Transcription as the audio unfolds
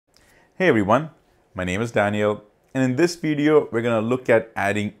Hey everyone, my name is Daniel, and in this video, we're going to look at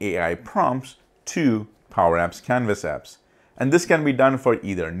adding AI prompts to Power Apps Canvas apps. And this can be done for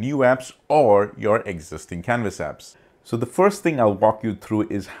either new apps or your existing Canvas apps. So the first thing I'll walk you through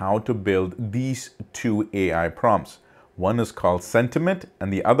is how to build these two AI prompts. One is called Sentiment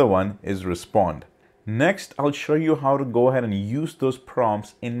and the other one is Respond. Next, I'll show you how to go ahead and use those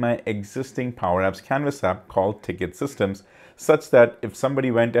prompts in my existing Power Apps Canvas app called Ticket Systems, such that if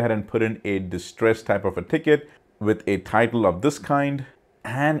somebody went ahead and put in a distress type of a ticket with a title of this kind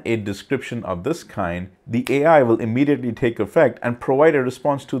and a description of this kind, the AI will immediately take effect and provide a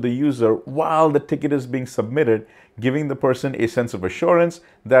response to the user while the ticket is being submitted, giving the person a sense of assurance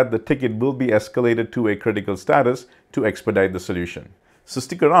that the ticket will be escalated to a critical status to expedite the solution. So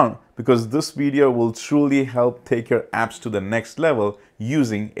stick around because this video will truly help take your apps to the next level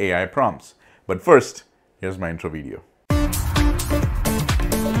using AI prompts. But first, here's my intro video.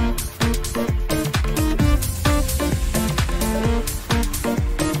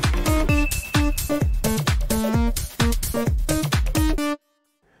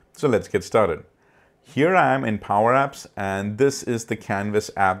 So let's get started. Here I am in Power Apps, and this is the Canvas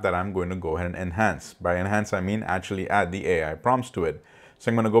app that I'm going to go ahead and enhance. By enhance, I mean actually add the AI prompts to it. So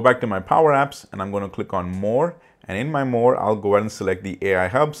I'm going to go back to my Power Apps and I'm going to click on More. And in my More, I'll go ahead and select the AI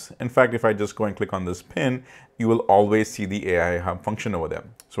Hubs. In fact, if I just go and click on this pin, you will always see the AI Hub function over there.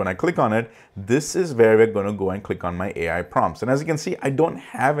 So when I click on it, this is where we're going to go and click on my AI prompts. And as you can see, I don't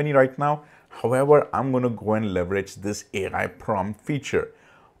have any right now. However, I'm going to go and leverage this AI prompt feature.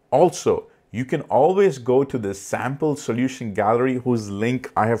 Also, you can always go to the sample solution gallery whose link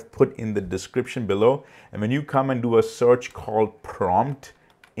I have put in the description below. And when you come and do a search called prompt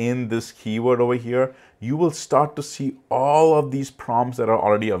in this keyword over here, you will start to see all of these prompts that are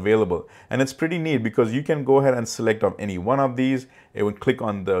already available. And it's pretty neat because you can go ahead and select on any one of these. It would click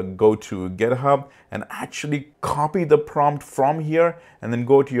on the go to GitHub and actually copy the prompt from here and then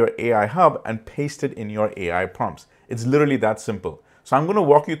go to your AI Hub and paste it in your AI prompts. It's literally that simple. So I'm going to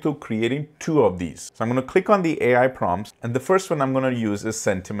walk you through creating two of these. So I'm going to click on the AI prompts, and the first one I'm going to use is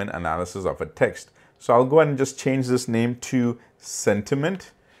sentiment analysis of a text. So I'll go ahead and just change this name to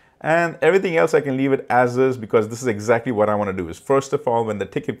sentiment, and everything else I can leave it as is because this is exactly what I want to do. Is first of all, when the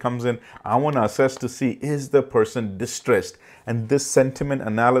ticket comes in, I want to assess to see is the person distressed, and this sentiment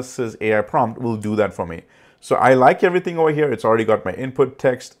analysis AI prompt will do that for me. So I like everything over here. It's already got my input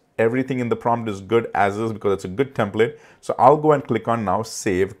text. Everything in the prompt is good as is because it's a good template. So I'll go and click on now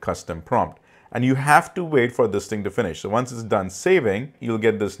Save Custom Prompt. And you have to wait for this thing to finish. So once it's done saving, you'll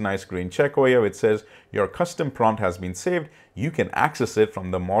get this nice green check over here which says your custom prompt has been saved. You can access it from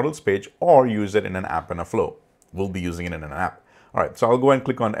the models page or use it in an app in a flow. We'll be using it in an app. All right, so I'll go and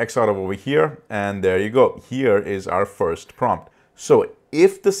click on X out of over here. And there you go. Here is our first prompt. So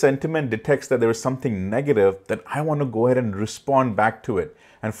if the sentiment detects that there is something negative, then I want to go ahead and respond back to it.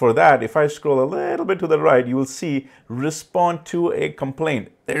 And for that, if I scroll a little bit to the right, you will see respond to a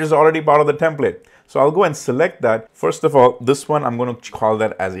complaint. It is already part of the template. So I'll go and select that. First of all, this one, I'm going to call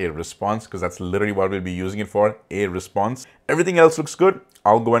that as a response because that's literally what we'll be using it for, a response. Everything else looks good.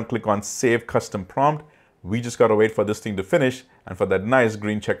 I'll go and click on Save Custom Prompt. We just got to wait for this thing to finish and for that nice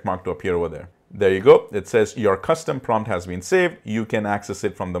green check mark to appear over there. There you go. It says your custom prompt has been saved. You can access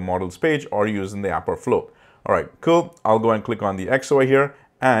it from the models page or using the app or flow. All right, cool. I'll go and click on the X over here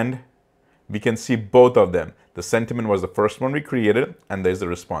and we can see both of them. The sentiment was the first one we created and there's the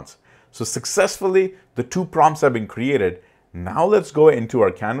response. So successfully, the two prompts have been created. Now let's go into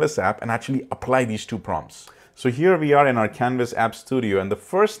our Canvas app and actually apply these two prompts. So here we are in our Canvas App Studio, and the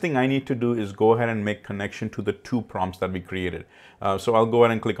first thing I need to do is go ahead and make connection to the two prompts that we created. So I'll go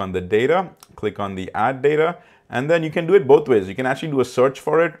ahead and click on the data, click on the add data, and then you can do it both ways. You can actually do a search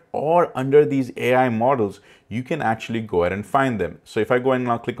for it, or under these AI models, you can actually go ahead and find them. So if I go and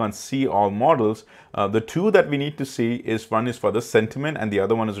now click on see all models, the two that we need to see is one is for the sentiment and the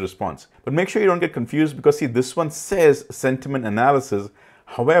other one is response. But make sure you don't get confused because see, this one says sentiment analysis.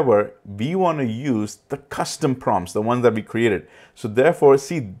 However, we want to use the custom prompts, the ones that we created. So therefore,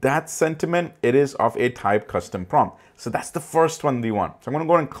 see that sentiment, it is of a type custom prompt. So that's the first one we want. So I'm going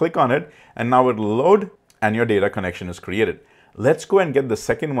to go and click on it and now it'll load and your data connection is created. Let's go and get the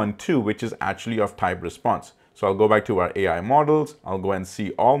second one too, which is actually of type response. So I'll go back to our AI models. I'll go and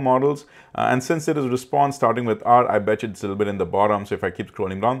see all models. And since it is response starting with R, I bet you it's a little bit in the bottom. So if I keep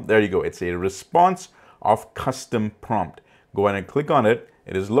scrolling down, there you go. It's a response of custom prompt. Go ahead and click on it.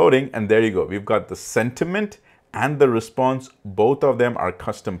 It is loading and there you go. We've got the sentiment and the response. Both of them are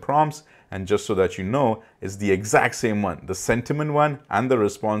custom prompts. And just so that you know, it's the exact same one. The sentiment one and the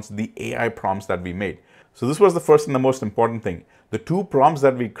response, the AI prompts that we made. So this was the first and the most important thing. The two prompts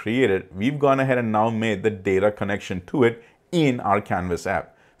that we created, we've gone ahead and now made the data connection to it in our Canvas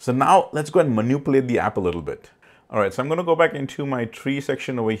app. So now let's go and manipulate the app a little bit. All right, so I'm going to go back into my tree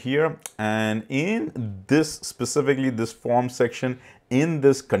section over here, and in this, specifically this form section, in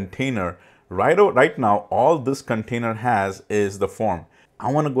this container, right now, all this container has is the form.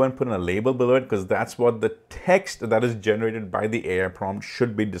 I want to go and put in a label below it because that's what the text that is generated by the AI prompt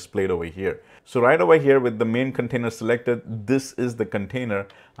should be displayed over here. So right over here with the main container selected, this is the container.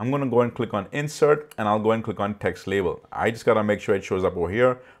 I'm going to go and click on insert, and I'll go and click on text label. I just got to make sure it shows up over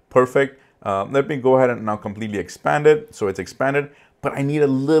here. Perfect. Let me go ahead and now completely expand it. So it's expanded, but I need a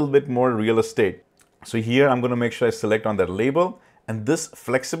little bit more real estate. So here I'm going to make sure I select on that label, and this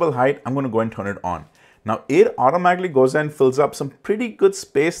flexible height, I'm going to go and turn it on. Now it automatically goes and fills up some pretty good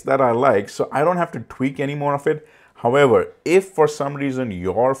space that I like, so I don't have to tweak any more of it. However, if for some reason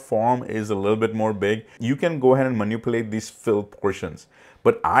your form is a little bit more big, you can go ahead and manipulate these fill portions.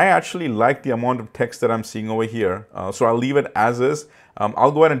 But I actually like the amount of text that I'm seeing over here, so I'll leave it as is.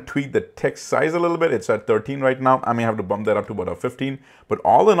 I'll go ahead and tweak the text size a little bit. It's at 13 right now. I may have to bump that up to about a 15, but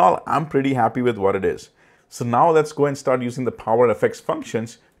all in all, I'm pretty happy with what it is. So now let's go and start using the Power FX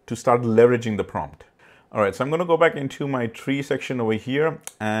functions to start leveraging the prompt. All right, so I'm going to go back into my tree section over here,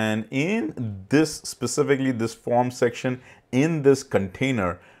 and in this, specifically this form section, in this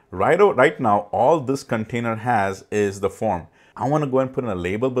container, right now, all this container has is the form. I want to go and put in a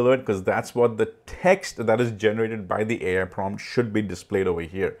label below it because that's what the text that is generated by the AI prompt should be displayed over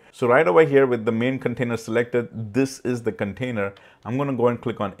here. So right over here with the main container selected, this is the container. I'm going to go and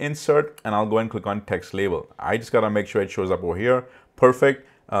click on insert, and I'll go and click on text label. I just got to make sure it shows up over here. Perfect.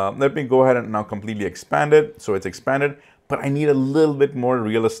 Let me go ahead and now completely expand it. So it's expanded, but I need a little bit more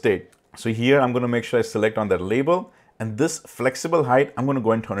real estate. So here I'm going to make sure I select on that label, and this flexible height, I'm going to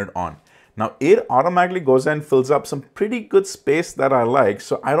go and turn it on. Now it automatically goes and fills up some pretty good space that I like,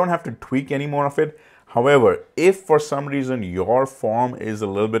 so I don't have to tweak any more of it. However, if for some reason your form is a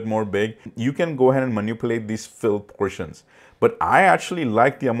little bit more big, you can go ahead and manipulate these fill portions. But I actually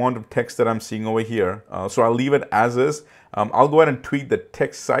like the amount of text that I'm seeing over here, so I'll leave it as is. I'll go ahead and tweak the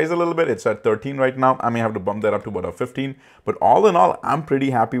text size a little bit. It's at 13 right now. I may have to bump that up to about a 15, but all in all, I'm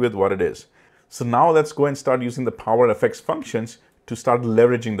pretty happy with what it is. So now let's go and start using the Power FX functions to start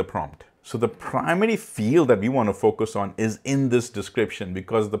leveraging the prompt. So the primary field that we want to focus on is in this description,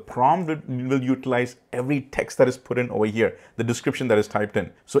 because the prompt will utilize every text that is put in over here, the description that is typed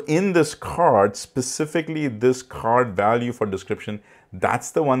in. So in this card, specifically this card value for description, that's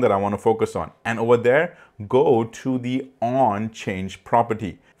the one that I want to focus on. And over there, go to the on change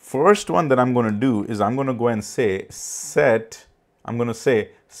property. First one that I'm going to do is I'm going to go and say set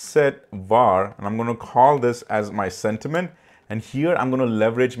var, and I'm going to call this as my sentiment. And here I'm going to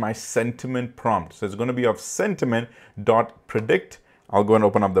leverage my sentiment prompt. So it's going to be of sentiment.predict. I'll go and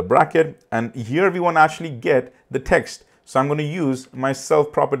open up the bracket. And here we want to actually get the text. So I'm going to use my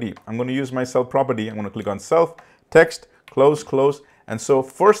self property. I'm going to click on self, text, close. And so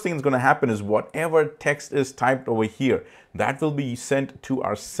first thing that's going to happen is whatever text is typed over here, that will be sent to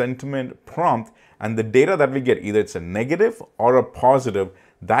our sentiment prompt. And the data that we get, either it's a negative or a positive,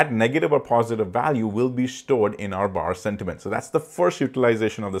 that negative or positive value will be stored in our bar sentiment. So that's the first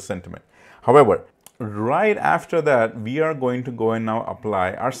utilization of the sentiment. However, right after that, we are going to go and now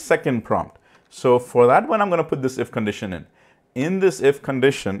apply our second prompt. So for that one, I'm going to put this if condition in. In this if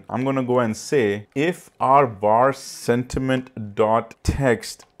condition, I'm going to go and say if our bar sentiment dot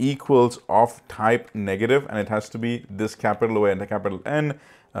text equals of type negative, and it has to be this capital O and capital N,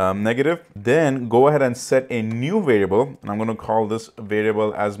 negative, then go ahead and set a new variable, and I'm going to call this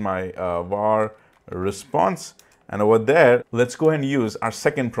variable as my var response. And over there, let's go ahead and use our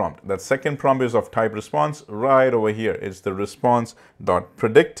second prompt. That second prompt is of type response. Right over here is the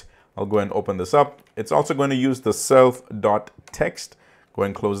response.predict. I'll go and open this up. It's also going to use the self.text. Go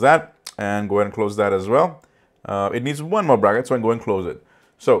and close that, and go ahead and close that as well. It needs one more bracket, so I'm going to close it.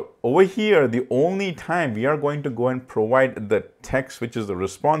 So over here, the only time we are going to go and provide the text, which is the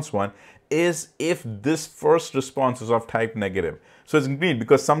response one, is if this first response is of type negative. So it's neat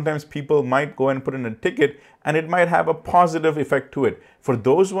because sometimes people might go and put in a ticket and it might have a positive effect to it. For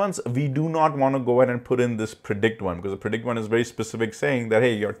those ones, we do not want to go ahead and put in this predict one, because the predict one is very specific, saying that,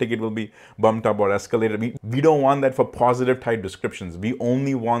 hey, your ticket will be bumped up or escalated. We don't want that for positive type descriptions. We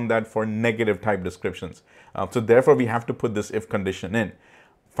only want that for negative type descriptions. So therefore, we have to put this if condition in.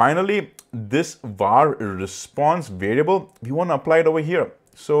 Finally, this var response variable, we want to apply it over here.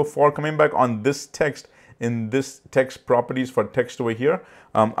 So for coming back on this text, in this text properties for text over here,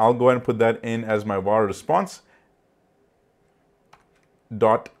 I'll go ahead and put that in as my var response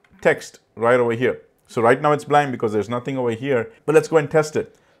dot text right over here. So right now it's blank because there's nothing over here, but let's go and test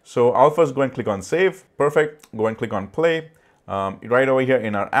it. So I'll first go and click on save. Perfect. Go and click on play. Right over here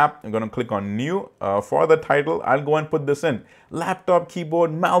in our app, I'm going to click on new. For the title, I'll go and put this in. Laptop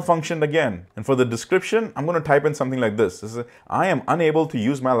keyboard malfunctioned again. And for the description, I'm going to type in something like this. This is, I am unable to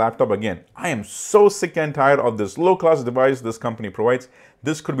use my laptop again. I am so sick and tired of this low-class device this company provides.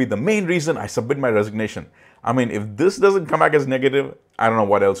 This could be the main reason I submit my resignation. I mean, if this doesn't come back as negative, I don't know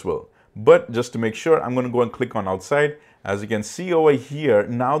what else will. But just to make sure, I'm going to go and click on outside. As you can see over here,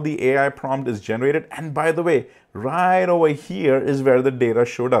 now the AI prompt is generated. And by the way, right over here is where the data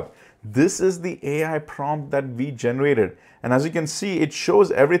showed up. This is the AI prompt that we generated. And as you can see, it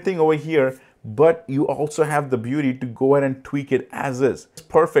shows everything over here, but you also have the beauty to go ahead and tweak it as is. It's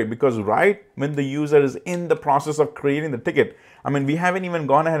perfect because right when the user is in the process of creating the ticket, I mean, we haven't even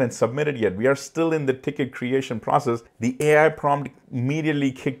gone ahead and submitted yet. We are still in the ticket creation process. The AI prompt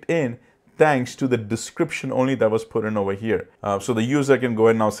immediately kicked in thanks to the description only that was put in over here. So the user can go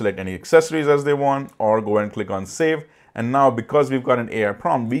ahead and now select any accessories as they want or go ahead and click on save. And now because we've got an AI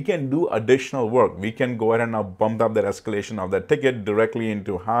prompt, we can do additional work. We can go ahead and now bump up that escalation of that ticket directly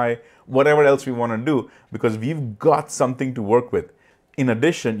into high, whatever else we want to do, because we've got something to work with. In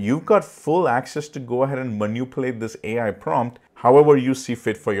addition, you've got full access to go ahead and manipulate this AI prompt however you see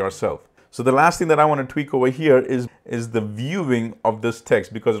fit for yourself. So the last thing that I want to tweak over here is the viewing of this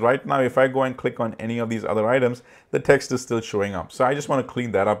text, because right now if I go and click on any of these other items, the text is still showing up. So I just want to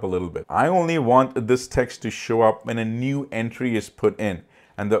clean that up a little bit. I only want this text to show up when a new entry is put in.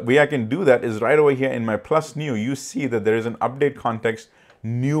 And the way I can do that is right over here in my plus new, you see that there is an update context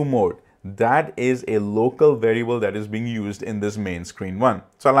new mode. That is a local variable that is being used in this main screen one.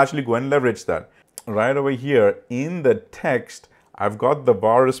 So I'll actually go and leverage that. Right over here in the text, I've got the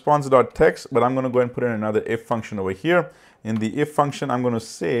var response.text, but I'm going to go and put in another if function over here. In the if function, I'm going to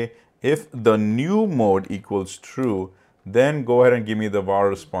say if the new mode equals true, then go ahead and give me the var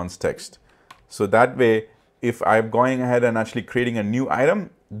response text. So that way, if I'm going ahead and actually creating a new item,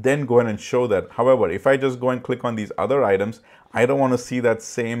 then go ahead and show that. However, if I just go and click on these other items, I don't want to see that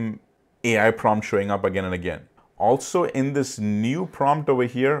same AI prompt showing up again and again. Also in this new prompt over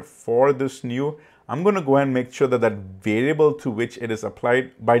here for this new, I'm going to go ahead and make sure that that variable to which it is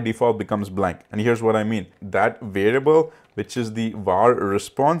applied by default becomes blank. And here's what I mean. That variable, which is the var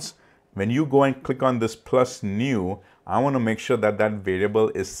response, when you go and click on this plus new, I want to make sure that that variable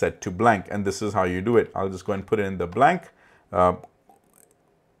is set to blank. And this is how you do it. I'll just go and put it in the blank,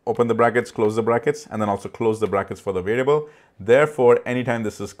 open the brackets, close the brackets, and then also close the brackets for the variable. Therefore, anytime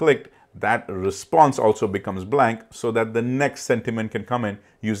this is clicked, that response also becomes blank so that the next sentiment can come in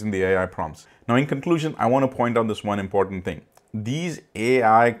using the AI prompts. Now, in conclusion, I want to point out this one important thing. These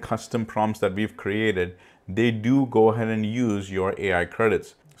AI custom prompts that we've created, they do go ahead and use your AI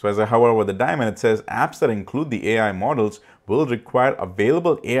credits. So as I hover over the diamond, it says apps that include the AI models will require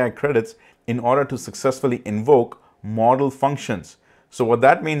available AI credits in order to successfully invoke model functions. So what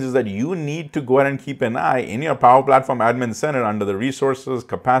that means is that you need to go ahead and keep an eye in your Power Platform Admin Center under the resources,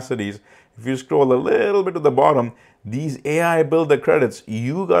 capacities. If you scroll a little bit to the bottom, these AI builder credits,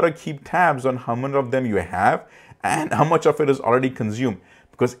 you got to keep tabs on how many of them you have and how much of it is already consumed.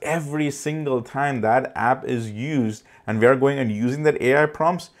 Because every single time that app is used and we are going and using that AI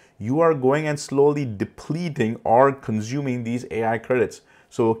prompts, you are going and slowly depleting or consuming these AI credits.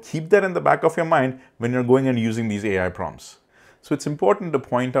 So keep that in the back of your mind when you're going and using these AI prompts. So it's important to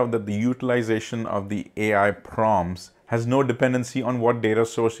point out that the utilization of the AI prompts has no dependency on what data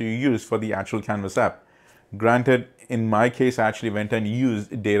source you use for the actual Canvas app. Granted, in my case, I actually went and used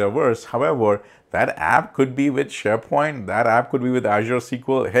Dataverse. However, that app could be with SharePoint, that app could be with Azure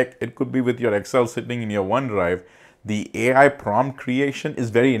SQL, heck, it could be with your Excel sitting in your OneDrive. The AI prompt creation is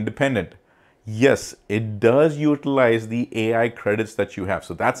very independent. Yes, it does utilize the AI credits that you have.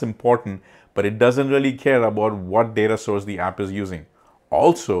 So that's important, but it doesn't really care about what data source the app is using.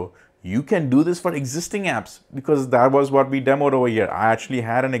 Also, you can do this for existing apps because that was what we demoed over here. I actually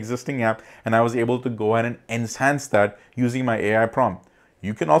had an existing app and I was able to go ahead and enhance that using my AI prompt.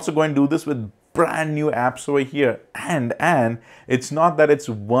 You can also go and do this with brand new apps over here. And it's not that it's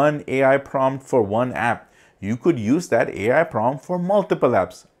one AI prompt for one app. You could use that AI prompt for multiple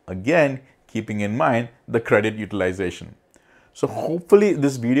apps. Again, keeping in mind the credit utilization. So hopefully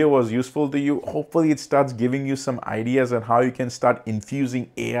this video was useful to you. Hopefully it starts giving you some ideas on how you can start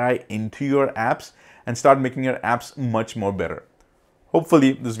infusing AI into your apps and start making your apps much more better.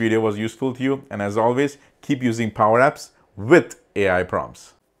 Hopefully this video was useful to you. And as always, keep using Power Apps with AI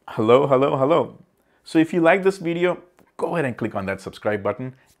prompts. Hello, hello, hello. So if you like this video, go ahead and click on that subscribe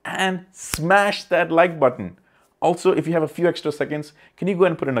button and smash that like button. Also, if you have a few extra seconds, can you go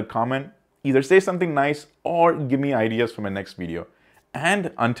ahead and put in a comment? Either say something nice or give me ideas for my next video.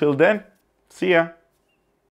 And until then, see ya.